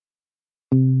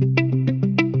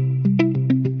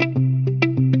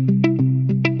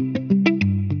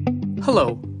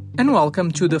and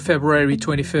welcome to the February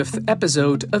 25th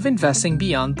episode of Investing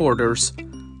Beyond Borders,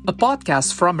 a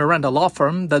podcast from Miranda Law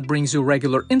Firm that brings you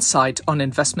regular insight on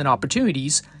investment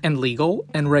opportunities and legal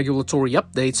and regulatory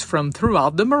updates from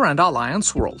throughout the Miranda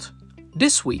Alliance world.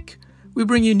 This week, we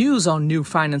bring you news on new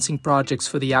financing projects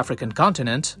for the African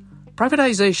continent,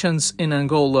 privatizations in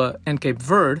Angola and Cape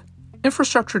Verde,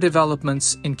 infrastructure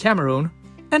developments in Cameroon,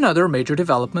 and other major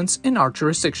developments in our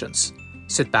jurisdictions.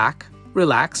 Sit back,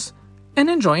 relax, and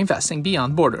enjoy investing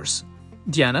beyond borders.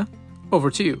 Diana,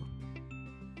 over to you.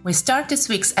 We start this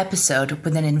week's episode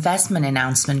with an investment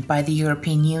announcement by the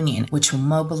European Union, which will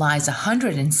mobilize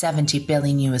 $170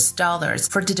 billion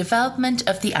for the development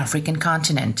of the African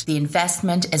continent. The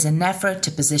investment is an effort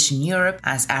to position Europe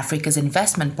as Africa's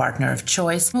investment partner of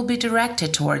choice and will be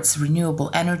directed towards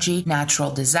renewable energy,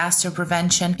 natural disaster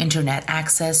prevention, internet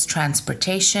access,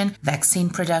 transportation, vaccine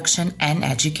production, and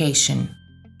education.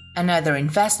 Another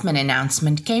investment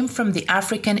announcement came from the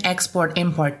African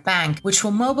Export-Import Bank, which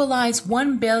will mobilize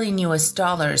 $1 billion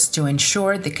to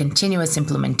ensure the continuous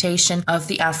implementation of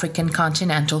the African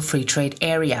Continental Free Trade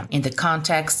Area. In the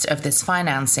context of this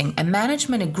financing, a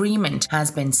management agreement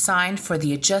has been signed for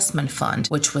the Adjustment Fund,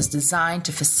 which was designed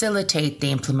to facilitate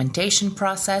the implementation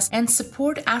process and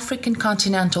support African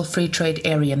Continental Free Trade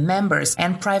Area members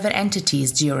and private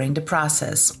entities during the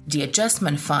process. The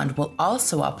Adjustment Fund will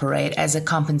also operate as a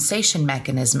compensation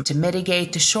mechanism to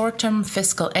mitigate the short-term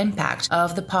fiscal impact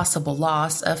of the possible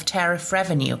loss of tariff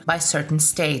revenue by certain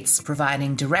states,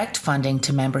 providing direct funding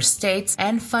to member states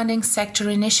and funding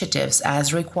sector initiatives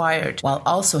as required, while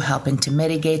also helping to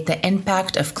mitigate the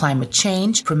impact of climate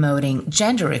change, promoting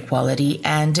gender equality,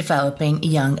 and developing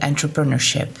young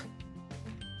entrepreneurship.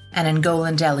 An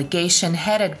Angolan delegation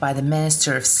headed by the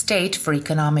Minister of State for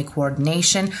Economic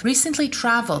Coordination recently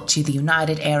traveled to the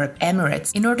United Arab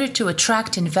Emirates in order to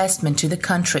attract investment to the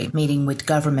country, meeting with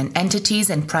government entities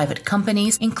and private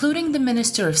companies, including the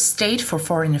Minister of State for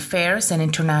Foreign Affairs and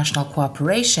International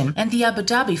Cooperation and the Abu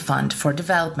Dhabi Fund for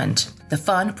Development. The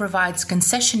fund provides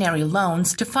concessionary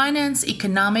loans to finance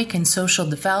economic and social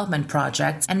development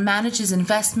projects and manages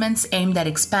investments aimed at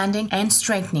expanding and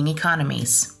strengthening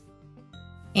economies.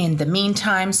 In the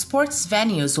meantime, sports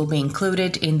venues will be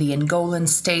included in the Angolan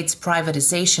state's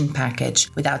privatization package.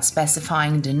 Without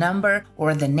specifying the number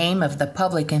or the name of the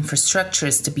public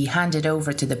infrastructures to be handed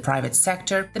over to the private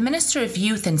sector, the Minister of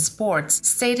Youth and Sports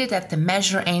stated that the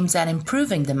measure aims at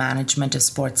improving the management of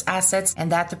sports assets and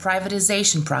that the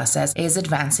privatization process is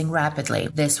advancing rapidly.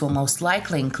 This will most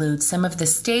likely include some of the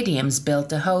stadiums built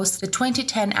to host the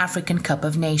 2010 African Cup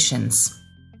of Nations.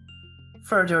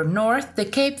 Further north, the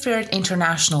Cape Verde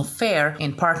International Fair,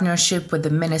 in partnership with the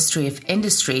Ministry of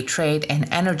Industry, Trade and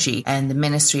Energy and the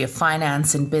Ministry of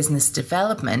Finance and Business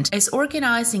Development, is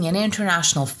organizing an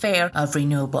international fair of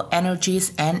renewable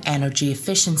energies and energy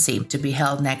efficiency to be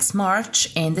held next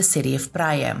March in the city of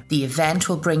Praia. The event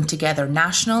will bring together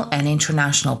national and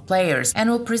international players and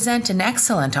will present an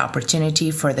excellent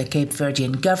opportunity for the Cape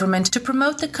Verdean government to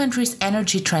promote the country's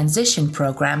energy transition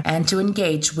program and to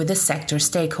engage with the sector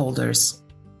stakeholders.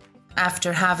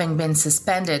 After having been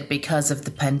suspended because of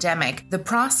the pandemic, the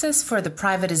process for the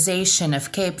privatization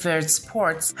of Cape Verde's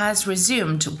ports has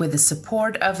resumed with the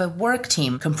support of a work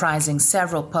team comprising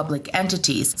several public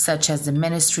entities such as the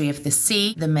Ministry of the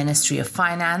Sea, the Ministry of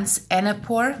Finance,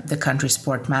 Enapor, the country's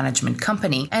port management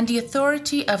company, and the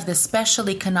Authority of the Special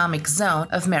Economic Zone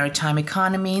of Maritime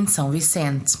Economy in São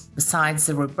Vicente. Besides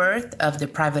the rebirth of the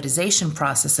privatization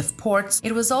process of ports,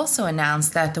 it was also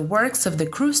announced that the works of the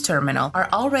cruise terminal are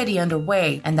already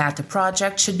underway and that the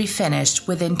project should be finished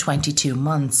within 22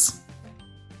 months.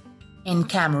 In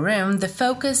Cameroon, the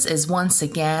focus is once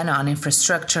again on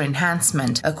infrastructure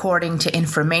enhancement. According to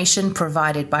information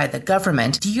provided by the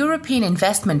government, the European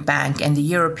Investment Bank and the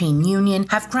European Union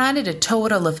have granted a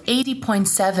total of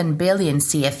 80.7 billion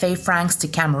CFA francs to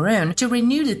Cameroon to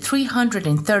renew the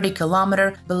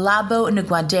 330-kilometer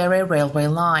Bilabo-Nguadere railway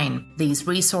line. These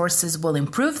resources will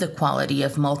improve the quality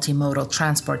of multimodal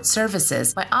transport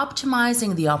services by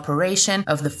optimizing the operation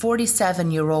of the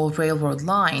 47-year-old railroad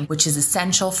line, which is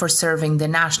essential for serving the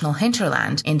national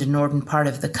hinterland in the northern part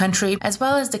of the country, as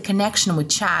well as the connection with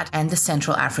Chad and the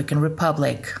Central African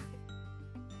Republic.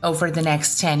 Over the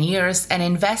next 10 years, an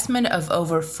investment of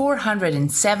over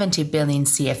 470 billion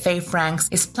CFA francs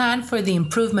is planned for the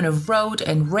improvement of road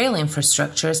and rail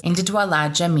infrastructures in the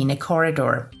Douala-Djamena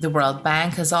corridor. The World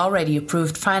Bank has already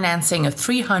approved financing of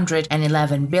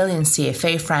 311 billion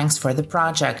CFA francs for the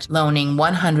project, loaning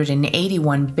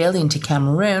 181 billion to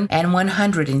Cameroon and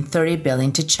 130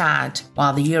 billion to Chad,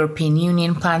 while the European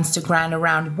Union plans to grant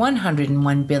around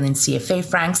 101 billion CFA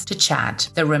francs to Chad.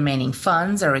 The remaining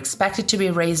funds are expected to be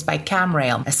raised raised by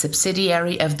Camrail, a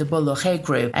subsidiary of the Bolloré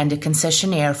Group and a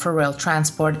concessionaire for rail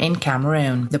transport in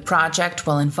Cameroon. The project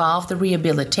will involve the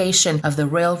rehabilitation of the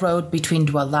railroad between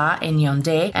Douala and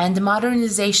Yaoundé and the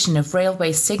modernization of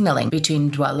railway signaling between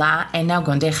Douala and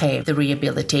Naoundéré, the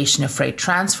rehabilitation of freight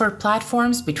transfer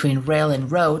platforms between rail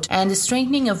and road, and the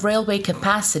strengthening of railway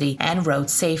capacity and road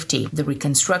safety, the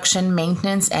reconstruction,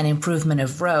 maintenance, and improvement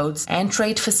of roads, and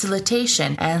trade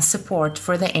facilitation and support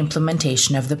for the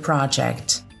implementation of the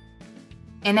project.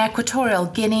 In Equatorial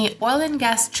Guinea, oil and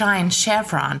gas giant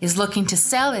Chevron is looking to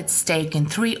sell its stake in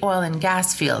 3 oil and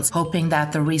gas fields, hoping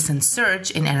that the recent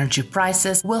surge in energy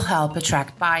prices will help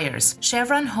attract buyers.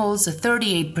 Chevron holds a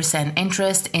 38%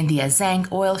 interest in the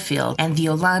Azang oil field and the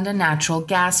Yolanda natural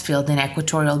gas field in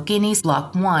Equatorial Guinea's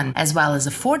Block 1, as well as a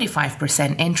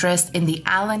 45% interest in the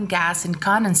Allen gas and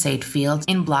condensate field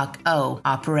in Block O,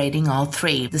 operating all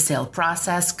 3. The sale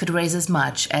process could raise as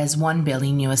much as $1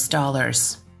 billion.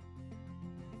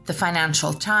 The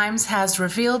Financial Times has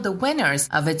revealed the winners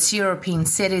of its European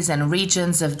Cities and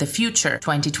Regions of the Future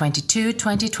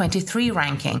 2022-2023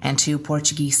 ranking, and 2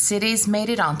 Portuguese cities made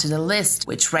it onto the list,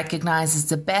 which recognizes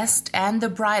the best and the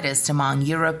brightest among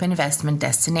Europe investment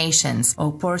destinations.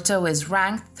 Oporto is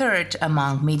ranked 3rd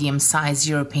among medium-sized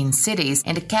European cities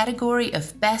in the category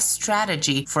of Best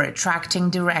Strategy for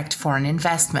Attracting Direct Foreign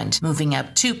Investment, moving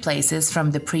up 2 places from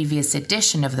the previous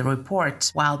edition of the report,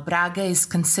 while Braga is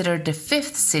considered the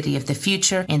 5th city of the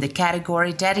future in the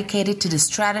category dedicated to the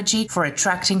strategy for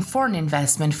attracting foreign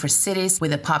investment for cities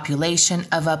with a population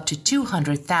of up to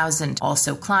 200,000,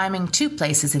 also climbing 2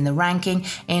 places in the ranking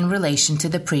in relation to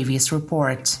the previous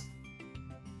report.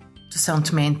 To São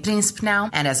Tomé and Príncipe now,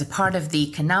 and as a part of the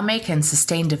economic and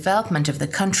sustained development of the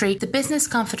country, the Business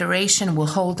Confederation will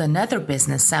hold another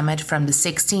business summit from the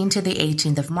 16th to the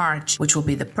 18th of March, which will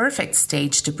be the perfect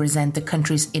stage to present the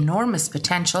country's enormous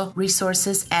potential,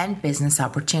 resources, and business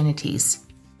opportunities.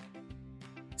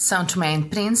 São Tomé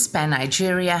and Príncipe and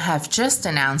Nigeria have just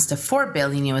announced a $4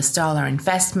 billion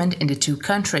investment in the 2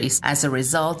 countries as a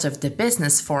result of the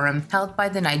business forum held by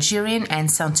the Nigerian and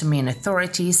São Tomean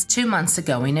authorities 2 months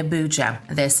ago in Abuja.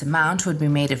 This amount would be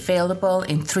made available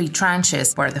in 3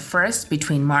 tranches, where the first,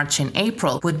 between March and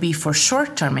April, would be for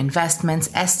short-term investments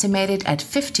estimated at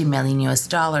 $50 million,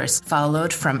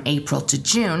 followed from April to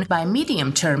June by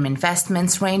medium-term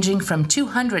investments ranging from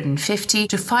 $250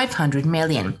 to $500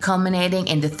 million, culminating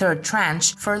in the 3rd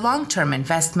tranche for long-term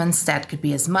investments that could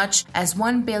be as much as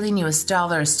 $1 billion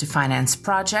to finance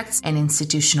projects in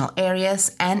institutional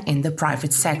areas and in the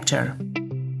private sector.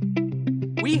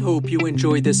 We hope you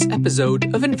enjoyed this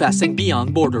episode of Investing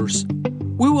Beyond Borders.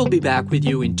 We will be back with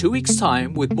you in 2 weeks'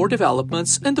 time with more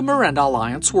developments in the Miranda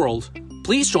Alliance world.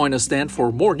 Please join us then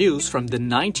for more news from the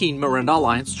 19 Miranda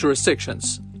Alliance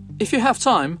jurisdictions. If you have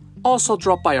time, also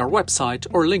drop by our website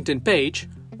or LinkedIn page,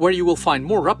 where you will find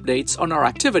more updates on our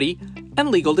activity and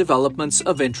legal developments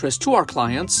of interest to our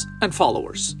clients and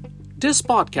followers. This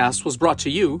podcast was brought to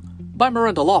you by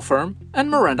Miranda Law Firm and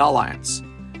Miranda Alliance.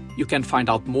 You can find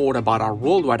out more about our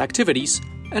worldwide activities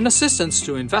and assistance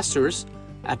to investors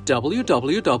at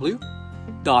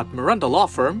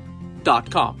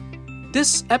www.mirandalawfirm.com.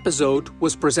 This episode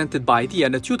was presented by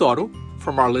Diana Teodoro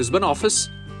from our Lisbon office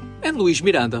and Luis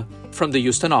Miranda from the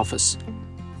Houston office.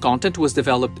 Content was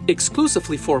developed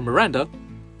exclusively for Miranda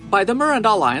by the Miranda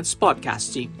Alliance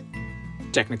podcast team.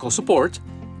 Technical support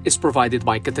is provided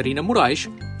by Catarina Moraes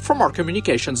from our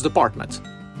communications department.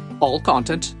 All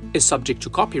content is subject to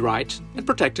copyright and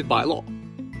protected by law.